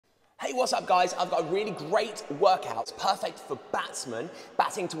Hey, what's up guys? I've got a really great workout, perfect for batsmen,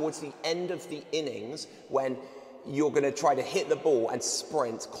 batting towards the end of the innings when you're going to try to hit the ball and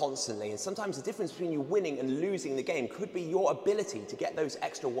sprint constantly. And sometimes the difference between you winning and losing the game could be your ability to get those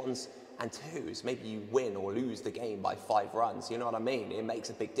extra ones and twos. Maybe you win or lose the game by 5 runs, you know what I mean? It makes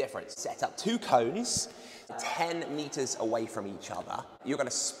a big difference. Set up 2 cones, 10 meters away from each other. You're going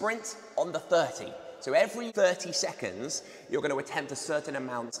to sprint on the 30. So every 30 seconds, you're going to attempt a certain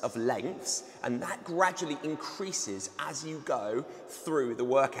amount of lengths, and that gradually increases as you go through the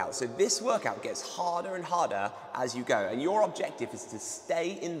workout. So this workout gets harder and harder as you go, and your objective is to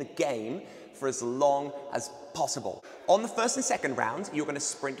stay in the game for as long as possible. On the first and second round, you're going to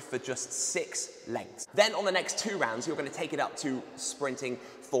sprint for just 6 lengths. Then on the next 2 rounds, you're going to take it up to sprinting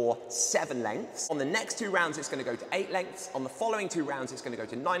for 7 lengths. On the next 2 rounds, it's going to go to 8 lengths. On the following 2 rounds, it's going to go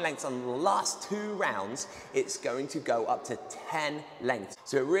to 9 lengths. On the last 2 rounds, it's going to go up to 10 lengths.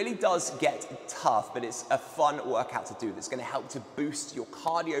 So it really does get tough, but it's a fun workout to do that's going to help to boost your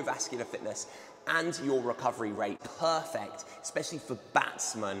cardiovascular fitness and your recovery rate. Perfect, especially for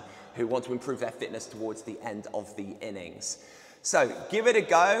batsmen who want to improve their fitness towards the end of the innings. So give it a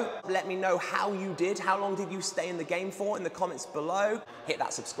go. Let me know how you did. How long did you stay in the game for in the comments below? Hit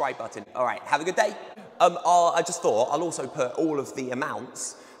that subscribe button. All right, have a good day. I just thought I'll also put all of the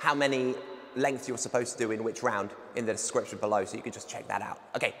amounts, how many lengths you're supposed to do in which round, in the description below, so you can just check that out.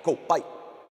 Okay, cool, bye.